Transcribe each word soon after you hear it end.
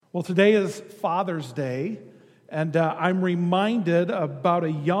Well, today is Father's Day, and I'm reminded about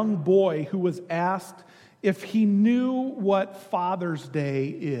a young boy who was asked if he knew what Father's Day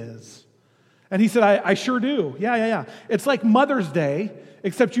is. And he said, I sure do. Yeah. It's like Mother's Day,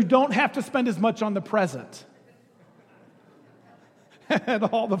 except you don't have to spend as much on the present. And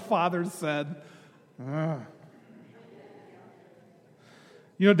all the fathers said, Ugh.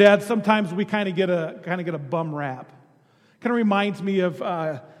 You know, Dad, sometimes we kind of get a bum rap. Kind of reminds me of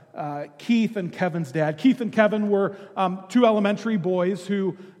Keith and Kevin's dad. Keith and Kevin were two elementary boys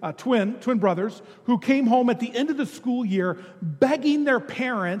twin brothers, who came home at the end of the school year begging their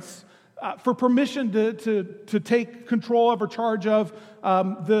parents for permission to take control of or charge of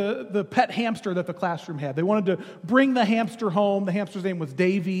the pet hamster that the classroom had. They wanted to bring the hamster home. The hamster's name was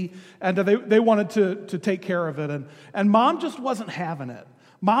Davy, and they wanted to take care of it. And Mom just wasn't having it.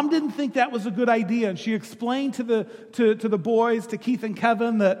 Mom didn't think that was a good idea, and she explained to the boys, to Keith and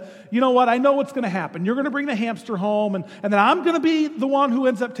Kevin, that, you know what, I know what's going to happen. You're going to bring the hamster home, and then I'm going to be the one who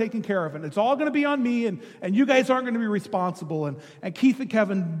ends up taking care of it. It's all going to be on me, and you guys aren't going to be responsible. And Keith and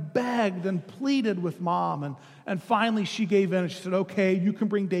Kevin begged and pleaded with Mom, and finally she gave in, and she said, okay, you can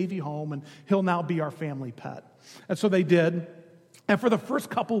bring Davy home, and he'll now be our family pet. And so they did. And for the first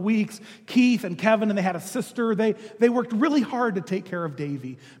couple weeks, Keith and Kevin, and they had a sister, they worked really hard to take care of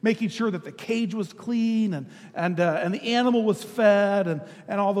Davy, making sure that the cage was clean and the animal was fed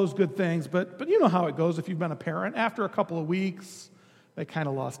and all those good things. But you know how it goes if you've been a parent. After a couple of weeks, they kind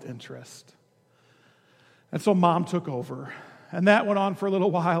of lost interest. And so Mom took over. And that went on for a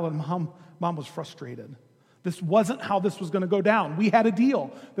little while, and Mom was frustrated. This wasn't how this was going to go down. We had a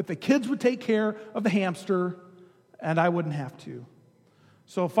deal that the kids would take care of the hamster, and I wouldn't have to.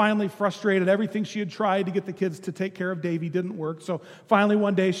 So finally, frustrated, everything she had tried to get the kids to take care of Davy didn't work. So finally,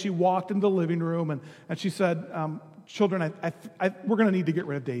 one day, she walked into the living room, and she said, children, we're going to need to get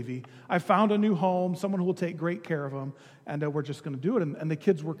rid of Davy. I found a new home, someone who will take great care of him, and we're just going to do it. And the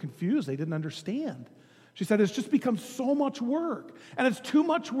kids were confused. They didn't understand. She said, it's just become so much work, and it's too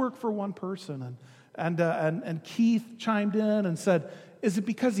much work for one person. And Keith chimed in and said, is it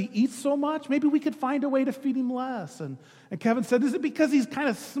because he eats so much? Maybe we could find a way to feed him less. And Kevin said, is it because he's kind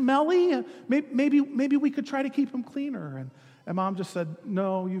of smelly? Maybe we could try to keep him cleaner. And Mom just said,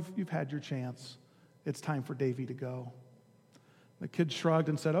 no, you've had your chance. It's time for Davy to go. The kids shrugged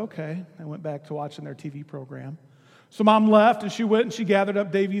and said, okay, and went back to watching their TV program. So Mom left, and she went and she gathered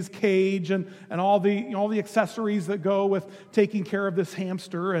up Davy's cage and all the accessories that go with taking care of this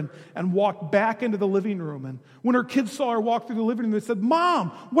hamster and walked back into the living room. And when her kids saw her walk through the living room, they said,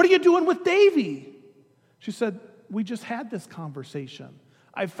 Mom, what are you doing with Davy? She said, we just had this conversation.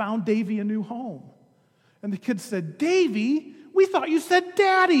 I found Davy a new home. And the kids said, Davy? We thought you said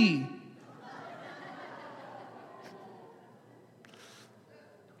Daddy.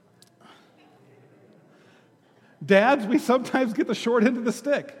 Dads, we sometimes get the short end of the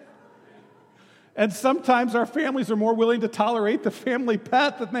stick. And sometimes our families are more willing to tolerate the family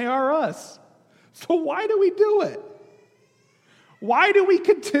pet than they are us. So why do we do it? Why do we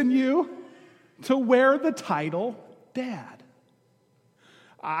continue to wear the title Dad?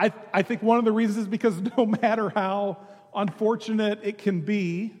 I think one of the reasons is because no matter how unfortunate it can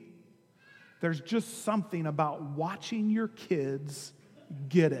be, there's just something about watching your kids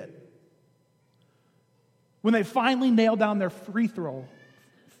get it. When they finally nail down their free throw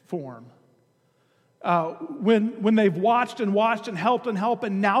form, when they've watched and helped,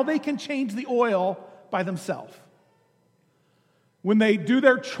 and now they can change the oil by themselves. When they do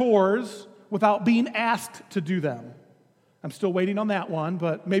their chores without being asked to do them. I'm still waiting on that one,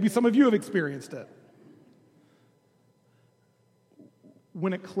 but maybe some of you have experienced it.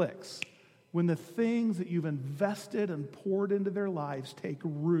 When it clicks, when the things that you've invested and poured into their lives take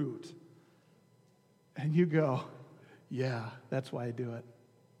root, and you go, yeah, that's why I do it.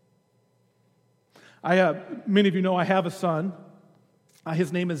 Many of you know I have a son.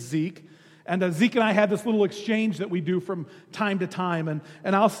 His name is Zeke. And Zeke and I had this little exchange that we do from time to time.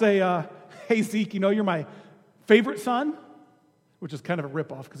 And I'll say, hey, Zeke, you know you're my favorite son? Which is kind of a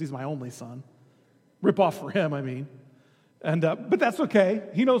ripoff because he's my only son. Ripoff for him, I mean. But that's okay.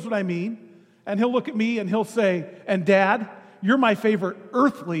 He knows what I mean. And he'll look at me and he'll say, and Dad, you're my favorite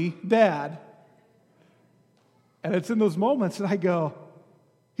earthly dad. And it's in those moments that I go,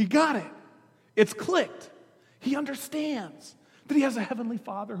 he got it. It's clicked. He understands that he has a heavenly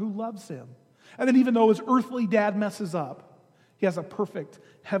Father who loves him. And then even though his earthly dad messes up, he has a perfect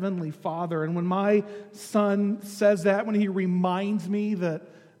heavenly Father. And when my son says that, when he reminds me that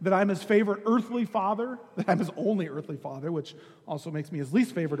I'm his favorite earthly father, that I'm his only earthly father, which also makes me his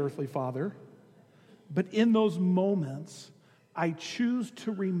least favorite earthly father, but in those moments, I choose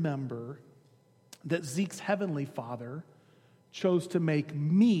to remember that Zeke's heavenly father chose to make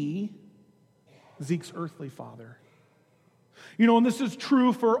me Zeke's earthly father. You know, and this is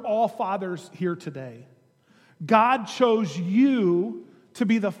true for all fathers here today. God chose you to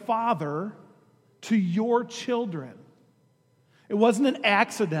be the father to your children. It wasn't an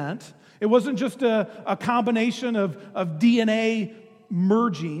accident. It wasn't just a combination of DNA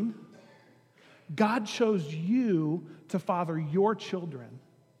merging. God chose you to father your children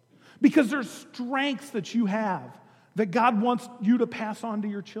because there's strengths that you have that God wants you to pass on to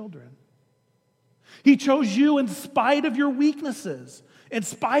your children. He chose you in spite of your weaknesses, in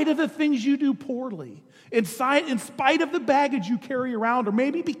spite of the things you do poorly, in spite of the baggage you carry around, or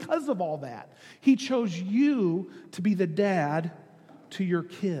maybe because of all that. He chose you to be the dad to your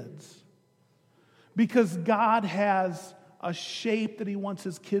kids. Because God has a shape that He wants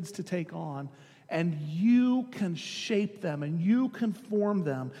His kids to take on, and you can shape them and you can form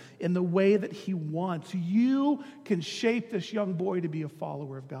them in the way that He wants. You can shape this young boy to be a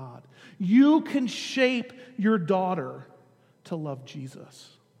follower of God. You can shape your daughter to love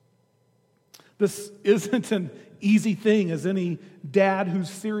Jesus. This isn't an easy thing, as any dad who's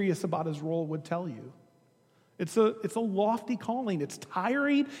serious about his role would tell you. It's a lofty calling. It's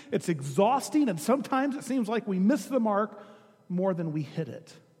tiring, it's exhausting, and sometimes it seems like we miss the mark more than we hit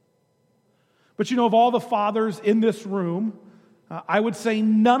it. But you know, of all the fathers in this room, I would say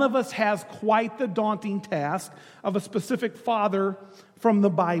none of us has quite the daunting task of a specific father from the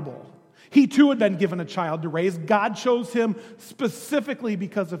Bible. He too had been given a child to raise. God chose him specifically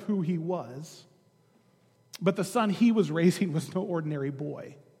because of who he was. But the son he was raising was no ordinary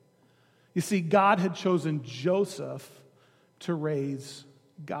boy. You see, God had chosen Joseph to raise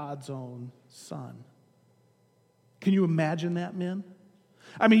God's own son. Can you imagine that, men?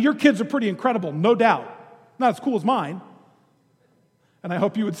 I mean, your kids are pretty incredible, no doubt. Not as cool as mine. And I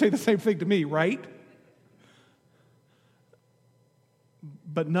hope you would say the same thing to me, right?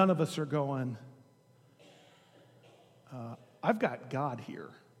 But none of us are going, I've got God here.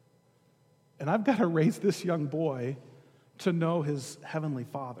 And I've got to raise this young boy to know his heavenly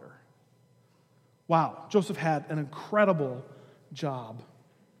Father. Wow, Joseph had an incredible job.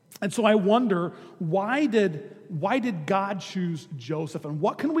 And so I wonder, why did God choose Joseph? And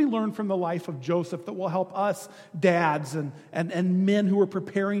what can we learn from the life of Joseph that will help us dads and men who are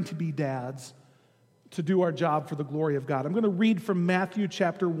preparing to be dads to do our job for the glory of God? I'm going to read from Matthew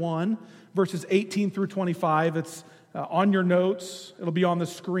chapter 1, verses 18 through 25. It's on your notes. It'll be on the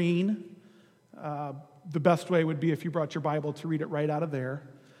screen. The best way would be if you brought your Bible to read it right out of there.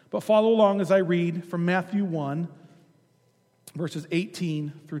 But follow along as I read from Matthew 1, verses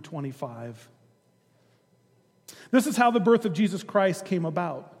 18 through 25. This is how the birth of Jesus Christ came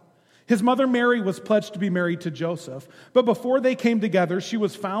about. His mother Mary was pledged to be married to Joseph, but before they came together, she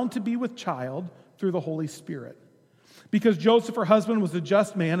was found to be with child through the Holy Spirit. Because Joseph, her husband, was a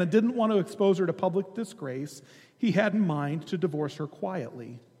just man and didn't want to expose her to public disgrace, he had in mind to divorce her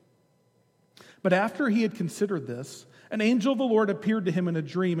quietly. But after he had considered this, an angel of the Lord appeared to him in a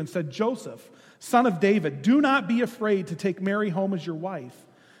dream and said, Joseph, son of David, do not be afraid to take Mary home as your wife,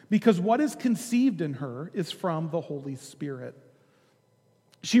 because what is conceived in her is from the Holy Spirit.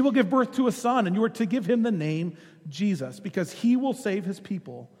 She will give birth to a son, and you are to give him the name Jesus, because he will save his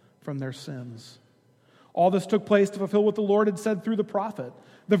people from their sins. All this took place to fulfill what the Lord had said through the prophet.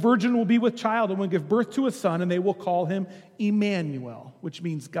 The virgin will be with child and will give birth to a son, and they will call him Emmanuel, which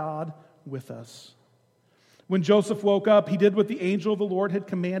means God with us. When Joseph woke up, he did what the angel of the Lord had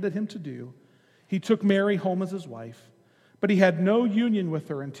commanded him to do. He took Mary home as his wife, but he had no union with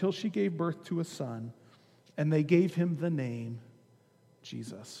her until she gave birth to a son, and they gave him the name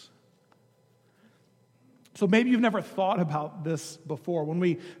Jesus. So maybe you've never thought about this before. When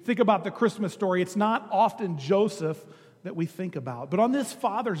we think about the Christmas story, it's not often Joseph that we think about. But on this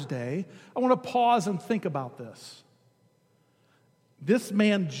Father's Day, I want to pause and think about this. This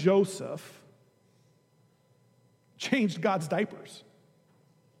man, Joseph, changed God's diapers.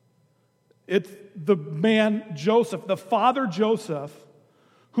 It's the man Joseph, the father Joseph,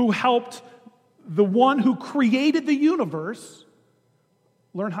 who helped the one who created the universe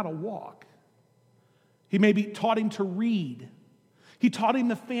learn how to walk. He maybe taught him to read. He taught him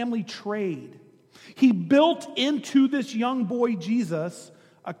the family trade. He built into this young boy Jesus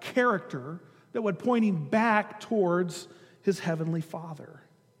a character that would point him back towards his heavenly Father.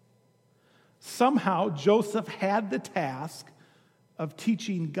 Somehow, Joseph had the task of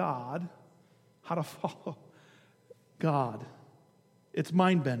teaching God how to follow God. It's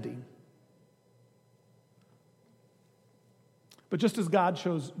mind-bending. But just as God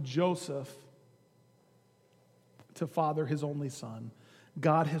chose Joseph to father his only son,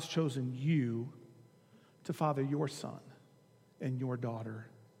 God has chosen you to father your son and your daughter.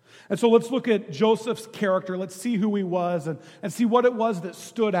 And so let's look at Joseph's character. Let's see who he was and see what it was that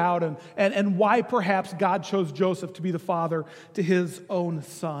stood out and why perhaps God chose Joseph to be the father to his own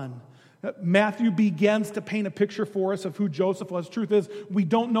son. Matthew begins to paint a picture for us of who Joseph was. Truth is, we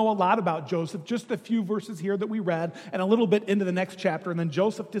don't know a lot about Joseph, just a few verses here that we read and a little bit into the next chapter, and then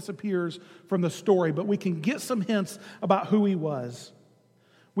Joseph disappears from the story, but we can get some hints about who he was.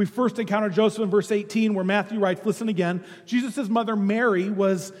 We first encounter Joseph in verse 18 where Matthew writes, listen again, Jesus' mother Mary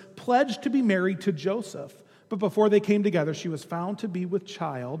was pledged to be married to Joseph, but before they came together, she was found to be with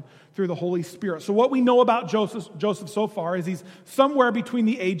child through the Holy Spirit. So what we know about Joseph so far is he's somewhere between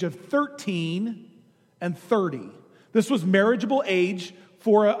the age of 13 and 30. This was marriageable age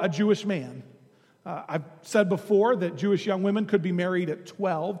for a Jewish man. I've said before that Jewish young women could be married at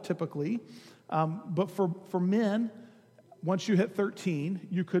 12 typically, but for men, once you hit 13,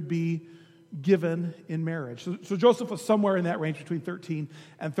 you could be given in marriage. So Joseph was somewhere in that range between 13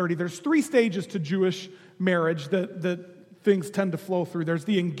 and 30. There's 3 stages to Jewish marriage that things tend to flow through. There's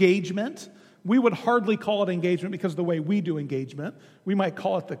the engagement. We would hardly call it engagement because of the way we do engagement. We might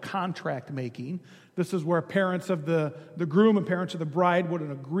call it the contract making. This is where parents of the groom and parents of the bride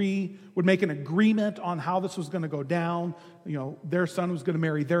would make an agreement on how this was going to go down. You know, their son was going to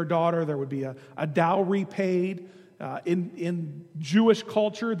marry their daughter. There would be a dowry paid. In Jewish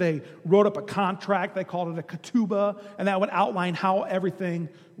culture, they wrote up a contract. They called it a ketubah, and that would outline how everything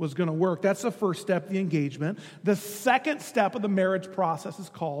was going to work. That's the first step, the engagement. The second step of the marriage process is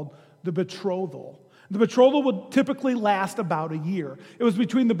called the betrothal. The betrothal would typically last about a year. It was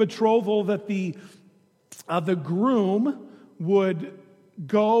between the betrothal that the groom would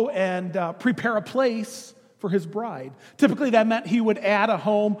go and prepare a place for his bride. Typically that meant he would add a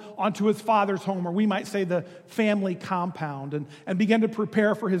home onto his father's home, or we might say the family compound, and begin to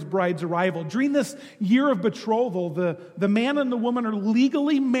prepare for his bride's arrival. During this year of betrothal, the man and the woman are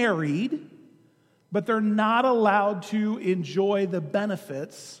legally married, but they're not allowed to enjoy the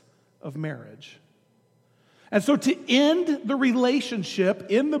benefits of marriage. And so to end the relationship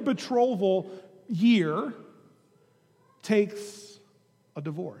in the betrothal year takes a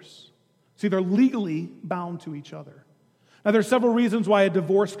divorce. See, they're legally bound to each other. Now, there's several reasons why a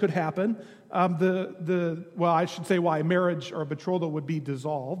divorce could happen. I should say why a marriage or a betrothal would be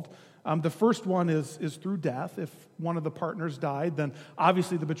dissolved. The first one is through death. If one of the partners died, then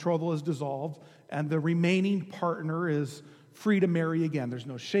obviously the betrothal is dissolved, and the remaining partner is free to marry again. There's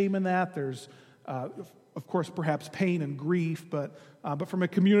no shame in that. There's, of course, perhaps pain and grief, but from a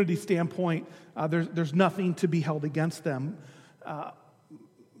community standpoint, there's nothing to be held against them.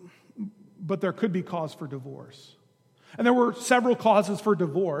 But there could be cause for divorce. And there were several causes for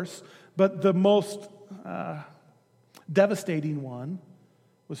divorce, but the most devastating one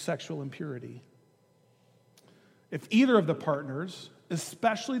was sexual impurity. If either of the partners,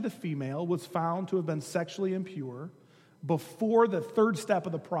 especially the female, was found to have been sexually impure before the third step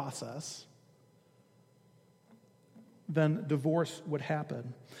of the process, then divorce would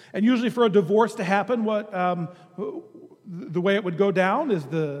happen. And usually for a divorce to happen, the way it would go down is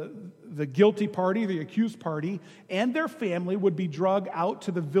the guilty party, the accused party, and their family would be dragged out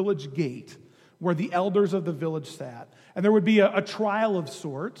to the village gate where the elders of the village sat. And there would be a trial of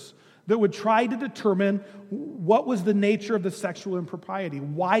sorts that would try to determine what was the nature of the sexual impropriety.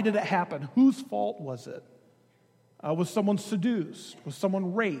 Why did it happen? Whose fault was it? Was someone seduced? Was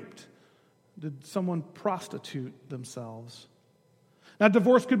someone raped? Did someone prostitute themselves? Now,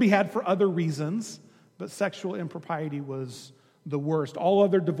 divorce could be had for other reasons, but sexual impropriety was the worst. All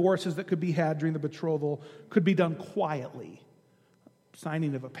other divorces that could be had during the betrothal could be done quietly.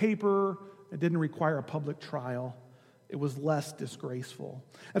 Signing of a paper, it didn't require a public trial. It was less disgraceful.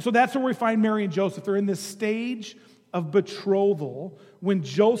 And so that's where we find Mary and Joseph. They're in this stage of betrothal when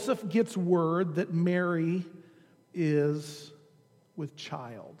Joseph gets word that Mary is with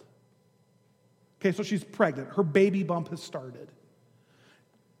child. Okay, so she's pregnant. Her baby bump has started.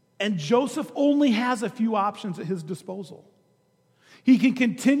 And Joseph only has a few options at his disposal. He can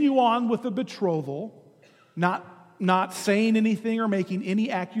continue on with the betrothal, not saying anything or making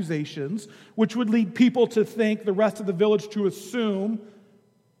any accusations, which would lead people to think, the rest of the village to assume,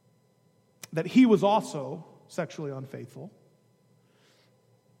 that he was also sexually unfaithful.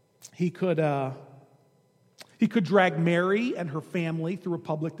 He could drag Mary and her family through a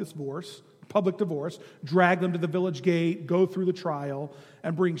public divorce, drag them to the village gate, go through the trial,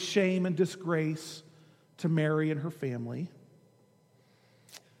 and bring shame and disgrace to Mary and her family.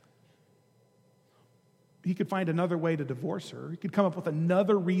 He could find another way to divorce her. He could come up with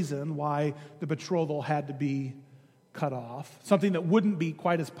another reason why the betrothal had to be cut off, something that wouldn't be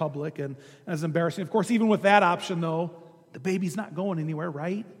quite as public and as embarrassing. Of course, even with that option, though, the baby's not going anywhere,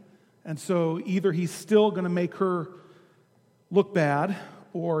 right? And so either he's still going to make her look bad,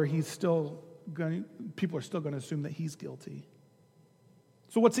 or people are still going to assume that he's guilty.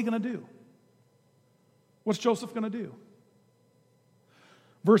 So what's he going to do? What's Joseph going to do?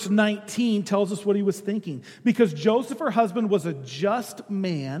 Verse 19 tells us what he was thinking. Because Joseph, her husband, was a just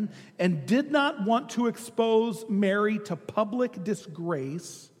man and did not want to expose Mary to public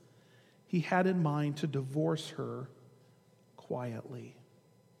disgrace, he had in mind to divorce her quietly.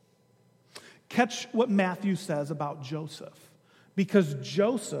 Catch what Matthew says about Joseph. Because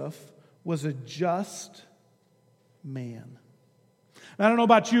Joseph was a just man. I don't know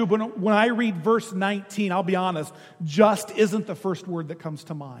about you, but when I read verse 19, I'll be honest, just isn't the first word that comes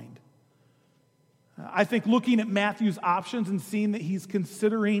to mind. I think looking at Matthew's options and seeing that he's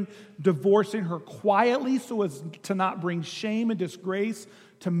considering divorcing her quietly so as to not bring shame and disgrace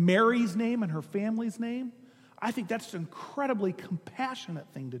to Mary's name and her family's name, I think that's an incredibly compassionate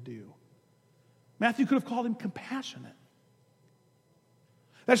thing to do. Matthew could have called him compassionate.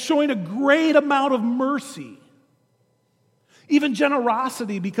 That's showing a great amount of mercy. Even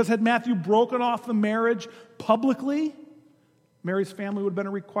generosity, because had Matthew broken off the marriage publicly, Mary's family would have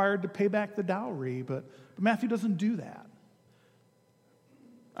been required to pay back the dowry, but Matthew doesn't do that.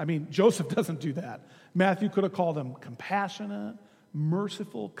 I mean, Joseph doesn't do that. Matthew could have called him compassionate,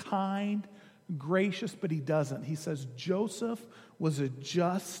 merciful, kind, gracious, but he doesn't. He says Joseph was a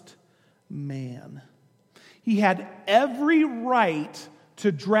just man. He had every right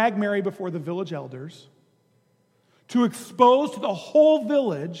to drag Mary before the village elders, to expose to the whole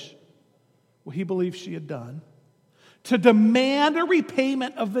village what he believed she had done, to demand a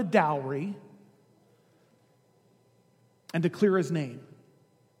repayment of the dowry, and to clear his name.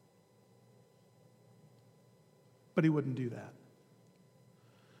 But he wouldn't do that.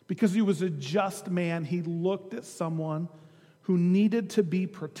 Because he was a just man, he looked at someone who needed to be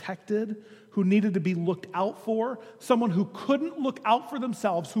protected, who needed to be looked out for, someone who couldn't look out for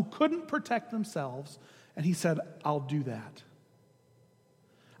themselves, who couldn't protect themselves, and he said, I'll do that.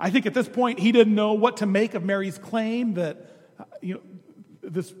 I think at this point he didn't know what to make of Mary's claim that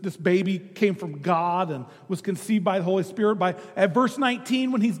this baby came from God and was conceived by the Holy Spirit. At verse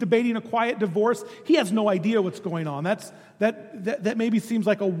 19, when he's debating a quiet divorce, he has no idea what's going on. That maybe seems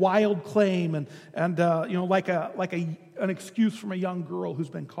like a wild claim and like an excuse from a young girl who's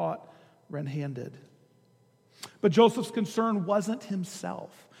been caught red-handed. But Joseph's concern wasn't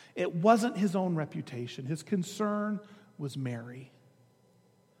himself. It wasn't his own reputation. His concern was Mary.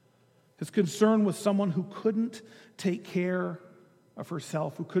 His concern was someone who couldn't take care of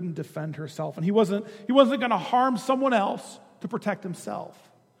herself, who couldn't defend herself. And he wasn't going to harm someone else to protect himself.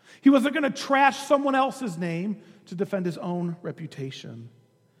 He wasn't going to trash someone else's name to defend his own reputation.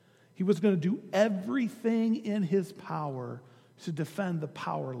 He was going to do everything in his power to defend the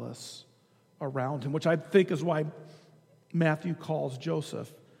powerless around him, which I think is why Matthew calls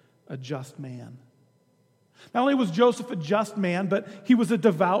Joseph a just man. Not only was Joseph a just man, but he was a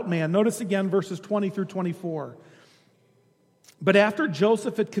devout man. Notice again verses 20 through 24. But after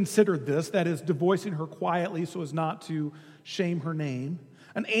Joseph had considered this, that is, divorcing her quietly so as not to shame her name,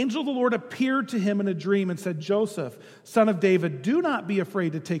 an angel of the Lord appeared to him in a dream and said, Joseph, son of David, do not be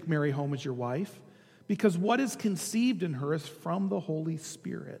afraid to take Mary home as your wife, because what is conceived in her is from the Holy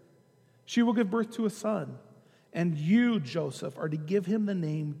Spirit. She will give birth to a son, and you, Joseph, are to give him the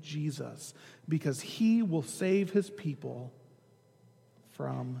name Jesus, because he will save his people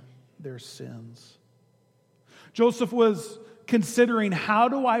from their sins. Joseph was considering, how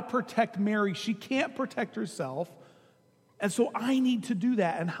do I protect Mary? She can't protect herself, and so I need to do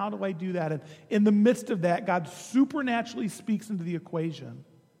that. And how do I do that? And in the midst of that, God supernaturally speaks into the equation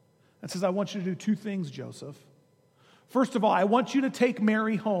and says, I want you to do two things, Joseph. First of all, I want you to take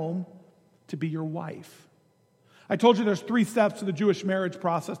Mary home to be your wife. I told you there's 3 steps to the Jewish marriage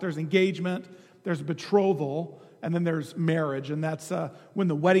process. There's engagement, there's betrothal, and then there's marriage. And that's when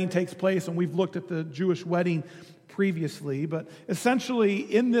the wedding takes place. And we've looked at the Jewish wedding previously. But essentially,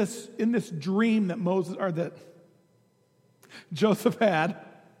 in this dream that Joseph had,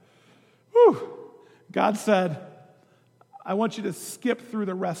 God said, I want you to skip through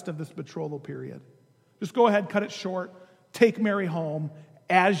the rest of this betrothal period. Just go ahead, cut it short, take Mary home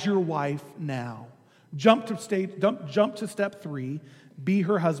as your wife now. Jump to step 3, be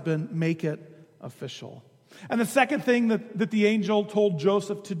her husband, make it official. And the second thing that the angel told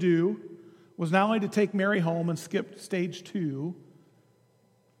Joseph to do was not only to take Mary home and skip stage 2,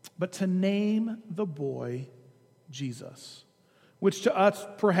 but to name the boy Jesus, which to us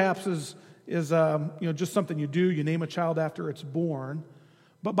perhaps just something you do. You name a child after it's born.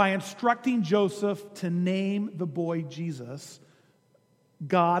 But by instructing Joseph to name the boy Jesus,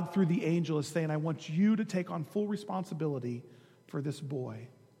 God, through the angel, is saying, I want you to take on full responsibility for this boy.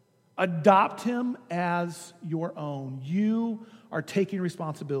 Adopt him as your own. You are taking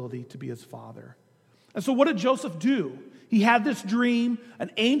responsibility to be his father. And so what did Joseph do? He had this dream.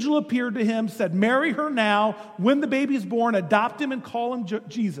 An angel appeared to him, said, marry her now. When the baby is born, adopt him and call him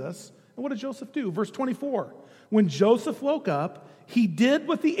Jesus. And what did Joseph do? Verse 24. When Joseph woke up, he did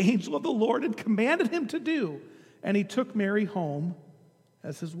what the angel of the Lord had commanded him to do, and he took Mary home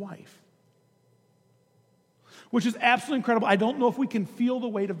as his wife. Which is absolutely incredible. I don't know if we can feel the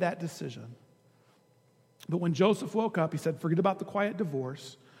weight of that decision. But when Joseph woke up, he said, forget about the quiet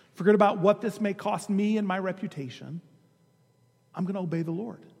divorce. Forget about what this may cost me and my reputation. I'm going to obey the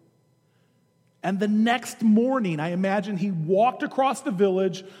Lord. And the next morning, I imagine he walked across the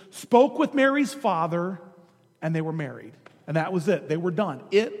village, spoke with Mary's father, and they were married. And that was it. They were done.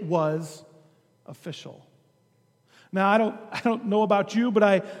 It was official. Now, I don't know about you, but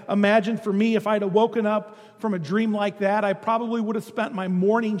I imagine for me, if I'd have woken up from a dream like that, I probably would have spent my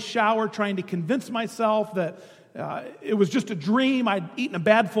morning shower trying to convince myself that it was just a dream. I'd eaten a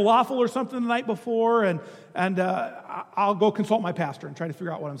bad falafel or something the night before, and I'll go consult my pastor and try to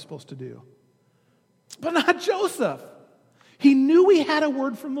figure out what I'm supposed to do. But not Joseph. He knew he had a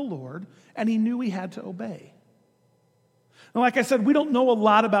word from the Lord, and he knew he had to obey. Now, like I said, we don't know a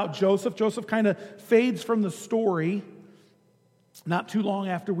lot about Joseph. Joseph kind of fades from the story not too long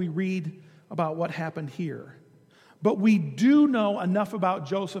after we read about what happened here. But we do know enough about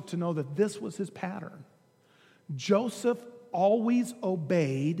Joseph to know that this was his pattern. Joseph always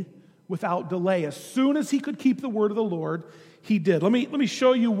obeyed without delay. As soon as he could keep the word of the Lord, he did. Let me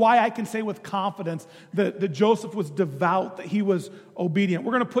show you why I can say with confidence that Joseph was devout, that he was obedient.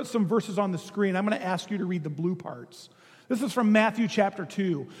 We're going to put some verses on the screen. I'm going to ask you to read the blue parts. This is from Matthew chapter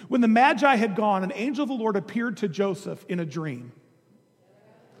 2. When the Magi had gone, an angel of the Lord appeared to Joseph in a dream.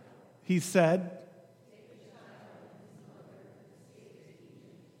 He said,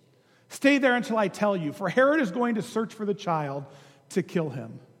 stay there until I tell you, for Herod is going to search for the child to kill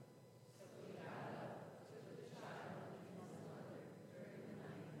him.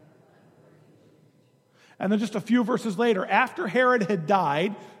 And then just a few verses later, after Herod had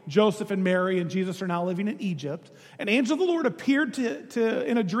died, Joseph and Mary and Jesus are now living in Egypt. An angel of the Lord appeared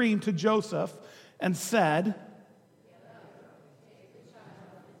in a dream to Joseph and said,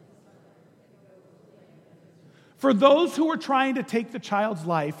 for those who are trying to take the child's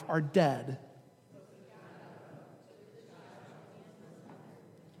life are dead.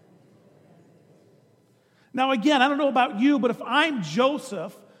 Now again, I don't know about you, but if I'm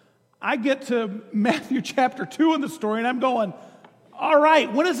Joseph, I get to Matthew chapter 2 in the story and I'm going, all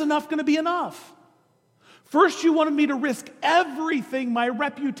right, when is enough going to be enough? First, you wanted me to risk everything, my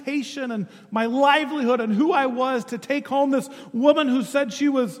reputation and my livelihood and who I was, to take home this woman who said she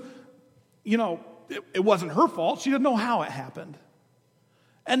was, it wasn't her fault. She didn't know how it happened.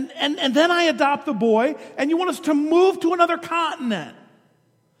 And then I adopt the boy, and you want us to move to another continent.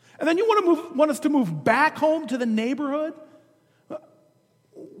 And then you want us to move back home to the neighborhood.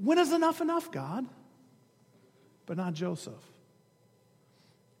 When is enough, God? But not Joseph.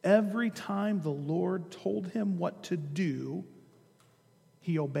 Every time the Lord told him what to do,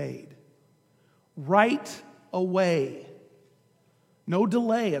 he obeyed. Right away. No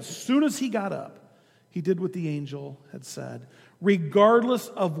delay. As soon as he got up, he did what the angel had said. Regardless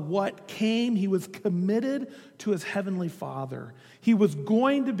of what came, he was committed to his heavenly Father. He was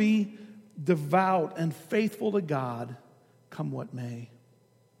going to be devout and faithful to God, come what may.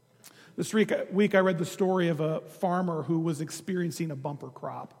 This week I read the story of a farmer who was experiencing a bumper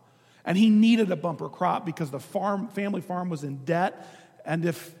crop. And he needed a bumper crop because the family farm was in debt. And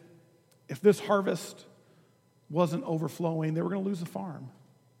if this harvest wasn't overflowing, they were going to lose the farm.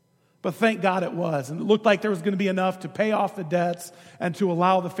 But thank God it was. And it looked like there was going to be enough to pay off the debts and to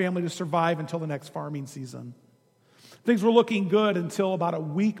allow the family to survive until the next farming season. Things were looking good until about a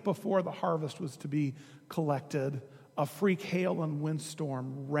week before the harvest was to be collected. A freak hail and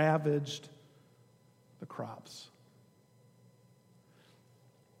windstorm ravaged the crops.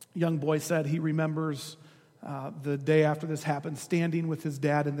 A young boy said he remembers the day after this happened, standing with his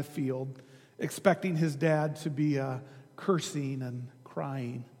dad in the field, expecting his dad to be cursing and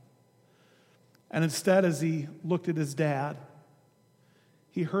crying. And instead, as he looked at his dad,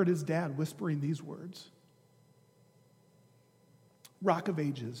 he heard his dad whispering these words: Rock of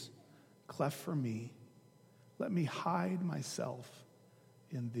Ages, cleft for me, let me hide myself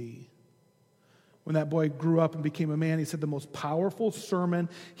in thee. When that boy grew up and became a man, he said the most powerful sermon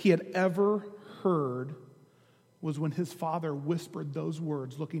he had ever heard was when his father whispered those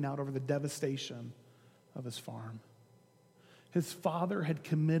words, looking out over the devastation of his farm. His father had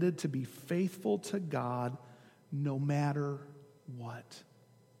committed to be faithful to God no matter what.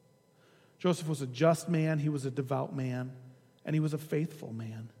 Joseph was a just man, he was a devout man, and he was a faithful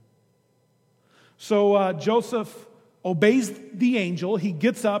man. So Joseph obeys the angel. He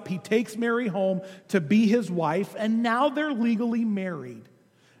gets up, he takes Mary home to be his wife, and now they're legally married.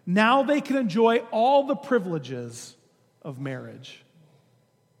 Now they can enjoy all the privileges of marriage.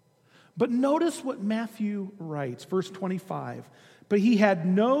 But notice what Matthew writes, verse 25. But he had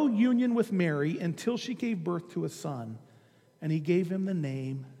no union with Mary until she gave birth to a son, and he gave him the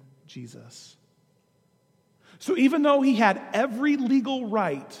name Jesus. So even though he had every legal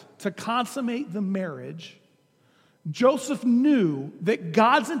right to consummate the marriage, Joseph knew that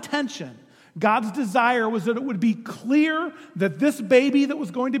God's intention, God's desire was that it would be clear that this baby that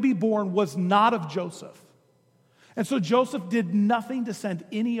was going to be born was not of Joseph. And so Joseph did nothing to send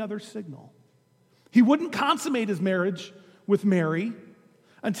any other signal. He wouldn't consummate his marriage with Mary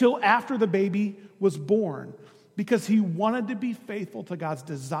until after the baby was born, because he wanted to be faithful to God's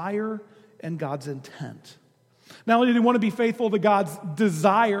desire and God's intent. Not only did he want to be faithful to God's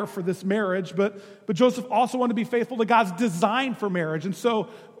desire for this marriage, but Joseph also wanted to be faithful to God's design for marriage. And so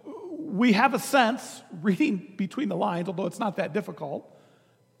we have a sense, reading between the lines, although it's not that difficult,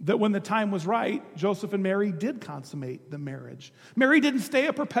 that when the time was right, Joseph and Mary did consummate the marriage. Mary didn't stay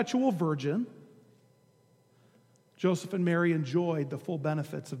a perpetual virgin. Joseph and Mary enjoyed the full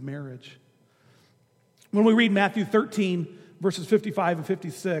benefits of marriage. When we read Matthew 13, verses 55 and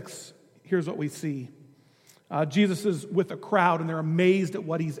 56, here's what we see. Jesus is with a crowd, and they're amazed at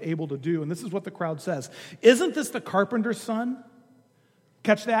what he's able to do. And this is what the crowd says. Isn't this the carpenter's son?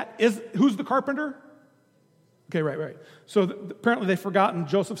 Catch that? Who's the carpenter? Okay, right. So apparently they've forgotten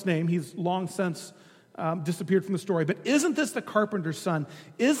Joseph's name. He's long since disappeared from the story. But isn't this the carpenter's son?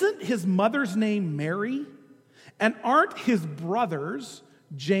 Isn't his mother's name Mary? And aren't his brothers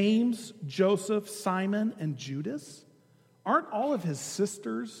James, Joseph, Simon, and Judas? Aren't all of his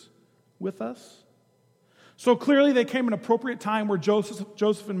sisters with us? So clearly they came at an appropriate time where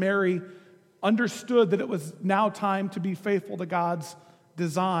Joseph and Mary understood that it was now time to be faithful to God's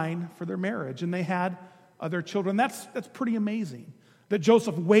design for their marriage. And they had other children. That's pretty amazing, that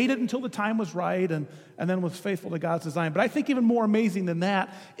Joseph waited until the time was right and then was faithful to God's design. But I think even more amazing than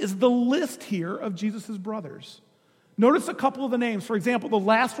that is the list here of Jesus' brothers. Notice a couple of the names. For example, the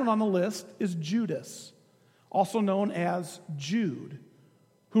last one on the list is Judas, also known as Jude,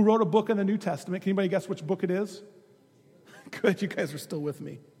 who wrote a book in the New Testament. Can anybody guess which book it is? Good, you guys are still with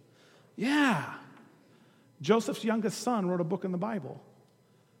me. Yeah. Joseph's youngest son wrote a book in the Bible.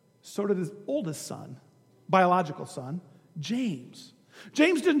 So did his oldest son, biological son, James.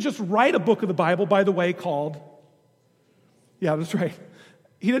 James didn't just write a book of the Bible, by the way, called, yeah, that's right.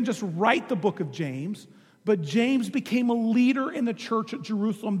 He didn't just write the book of James, but James became a leader in the church at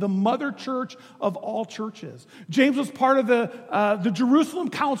Jerusalem, the mother church of all churches. James was part of the Jerusalem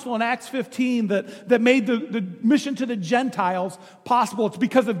Council in Acts 15 that made the mission to the Gentiles possible. It's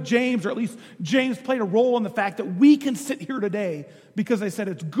because of James, or at least James played a role in the fact that we can sit here today because they said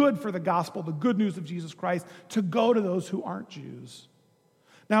it's good for the gospel, the good news of Jesus Christ, to go to those who aren't Jews.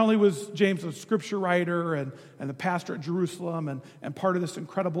 Not only was James a scripture writer and the pastor at Jerusalem and part of this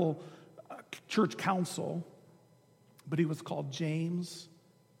incredible church council, but he was called James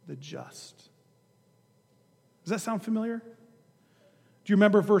the Just. Does that sound familiar? Do you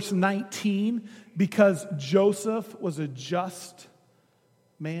remember verse 19? Because Joseph was a just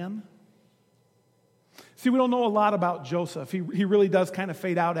man. See, we don't know a lot about Joseph. He really does kind of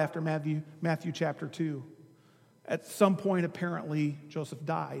fade out after Matthew chapter 2. At some point, apparently, Joseph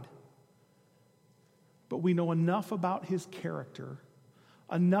died. But we know enough about his character,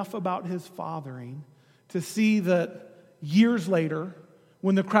 enough about his fathering, to see that years later,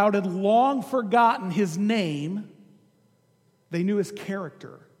 when the crowd had long forgotten his name, they knew his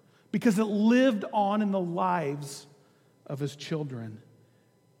character because it lived on in the lives of his children.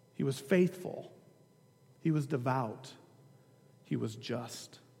 He was faithful. He was devout. He was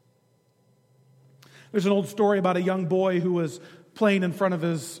just. There's an old story about a young boy who was playing in front of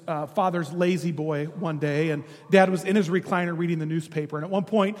his father's lazy boy one day, and Dad was in his recliner reading the newspaper. And at one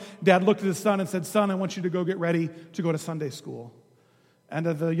point, Dad looked at his son and said, "Son, I want you to go get ready to go to Sunday school." And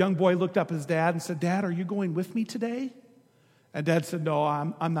the young boy looked up at his dad and said, "Dad, are you going with me today?" And Dad said, "No,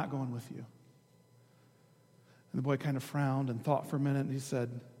 I'm not going with you." And the boy kind of frowned and thought for a minute, and he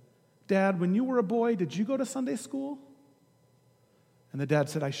said, "Dad, when you were a boy, did you go to Sunday school?" And the dad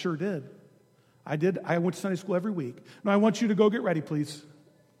said, "I sure did. I did. I went to Sunday school every week. Now, I want you to go get ready, please.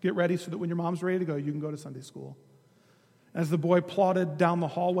 Get ready so that when your mom's ready to go, you can go to Sunday school. As the boy plodded down the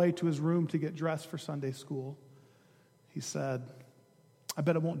hallway to his room to get dressed for Sunday school, he said, I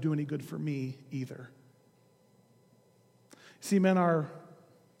bet it won't do any good for me either. See, men, our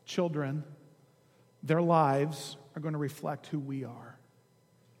children, their lives are going to reflect who we are.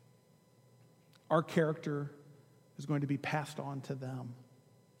 Our character is going to be passed on to them.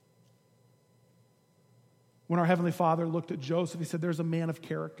 When our Heavenly Father looked at Joseph, he said, there's a man of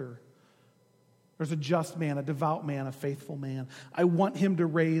character. There's a just man, a devout man, a faithful man. I want him to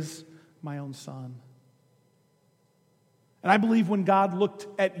raise my own son. And I believe when God looked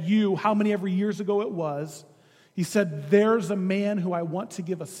at you, how many ever years ago it was, he said, there's a man who I want to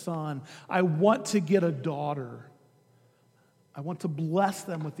give a son. I want to get a daughter. I want to bless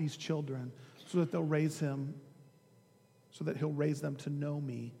them with these children so that they'll raise him, so that he'll raise them to know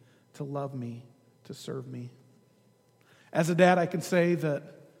me, to love me, to serve me. As a dad, I can say that,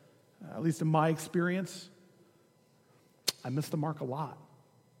 at least in my experience, I missed the mark a lot.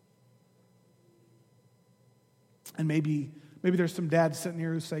 And maybe there's some dads sitting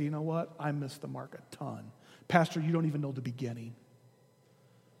here who say, you know what, I missed the mark a ton. Pastor, you don't even know the beginning.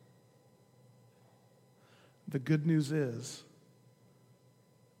 The good news is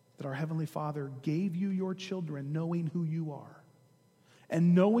that our Heavenly Father gave you your children knowing who you are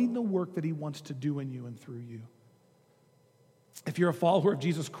and knowing the work that He wants to do in you and through you. If you're a follower of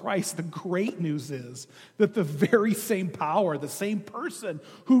Jesus Christ, the great news is that the very same power, the same person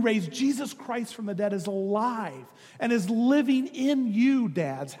who raised Jesus Christ from the dead is alive and is living in you,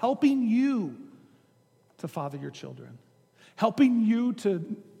 dads, helping you to father your children, helping you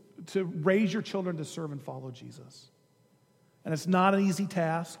to raise your children to serve and follow Jesus. And it's not an easy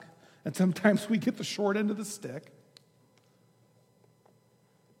task, and sometimes we get the short end of the stick,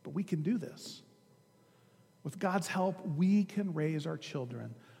 but we can do this. With God's help, we can raise our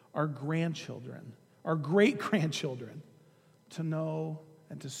children, our grandchildren, our great-grandchildren to know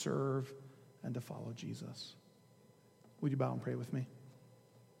and to serve and to follow Jesus. Would you bow and pray with me?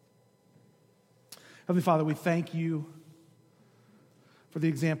 Heavenly Father, we thank you for the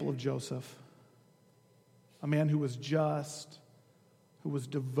example of Joseph, a man who was just, who was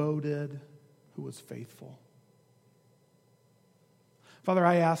devoted, who was faithful. Father,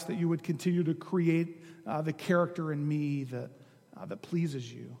 I ask that you would continue to create the character in me that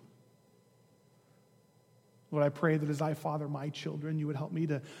pleases you. Lord, I pray that as I father my children, you would help me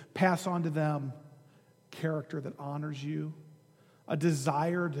to pass on to them character that honors you, a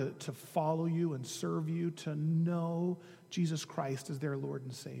desire to follow you and serve you, to know Jesus Christ as their Lord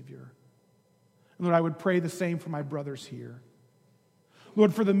and Savior. And Lord, I would pray the same for my brothers here.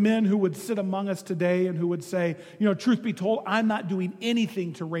 Lord, for the men who would sit among us today and who would say, truth be told, I'm not doing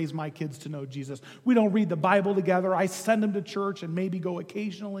anything to raise my kids to know Jesus. We don't read the Bible together. I send them to church and maybe go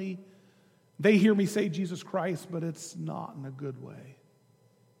occasionally. They hear me say Jesus Christ, but it's not in a good way.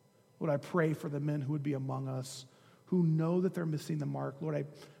 Lord, I pray for the men who would be among us who know that they're missing the mark. Lord, I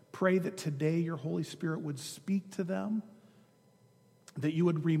pray that today your Holy Spirit would speak to them, that you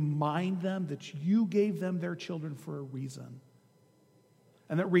would remind them that you gave them their children for a reason.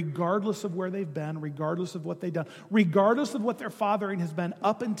 And that regardless of where they've been, regardless of what they've done, regardless of what their fathering has been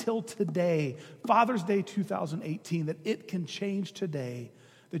up until today, Father's Day 2018, that it can change today,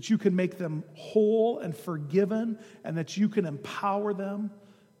 that you can make them whole and forgiven, and that you can empower them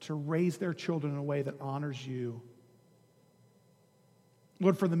to raise their children in a way that honors you.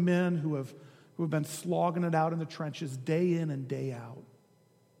 Lord, for the men who have been slogging it out in the trenches day in and day out,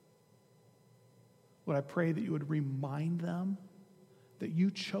 Lord, I pray that you would remind them that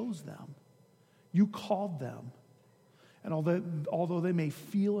you chose them. You called them. And although they may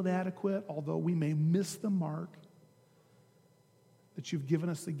feel inadequate, although we may miss the mark, that you've given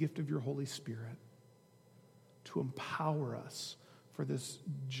us the gift of your Holy Spirit to empower us for this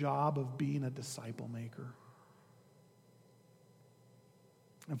job of being a disciple maker.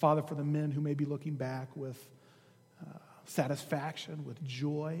 And Father, for the men who may be looking back with satisfaction, with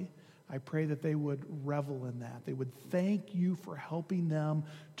joy, I pray that they would revel in that. They would thank you for helping them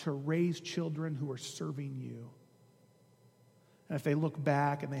to raise children who are serving you. And if they look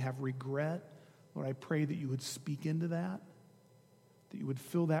back and they have regret, Lord, I pray that you would speak into that you would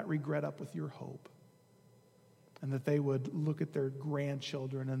fill that regret up with your hope, and that they would look at their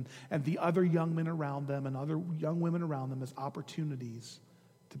grandchildren and the other young men around them and other young women around them as opportunities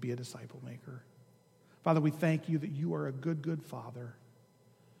to be a disciple maker. Father, we thank you that you are a good, good Father.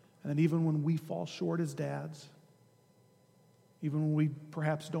 And that even when we fall short as dads, even when we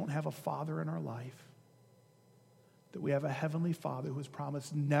perhaps don't have a father in our life, that we have a heavenly Father who has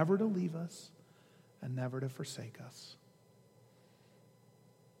promised never to leave us, and never to forsake us.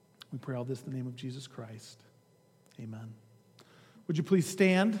 We pray all this in the name of Jesus Christ. Amen. Would you please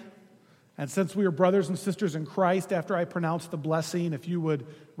stand? And since we are brothers and sisters in Christ, after I pronounce the blessing, if you would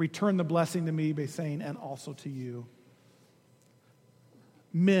return the blessing to me by saying, and also to you.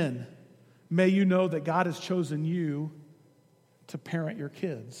 Men, may you know that God has chosen you to parent your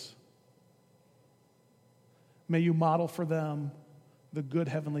kids. May you model for them the good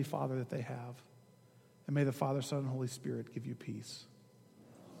Heavenly Father that they have. And may the Father, Son, and Holy Spirit give you peace.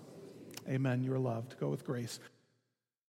 Amen. You are loved. Go with grace.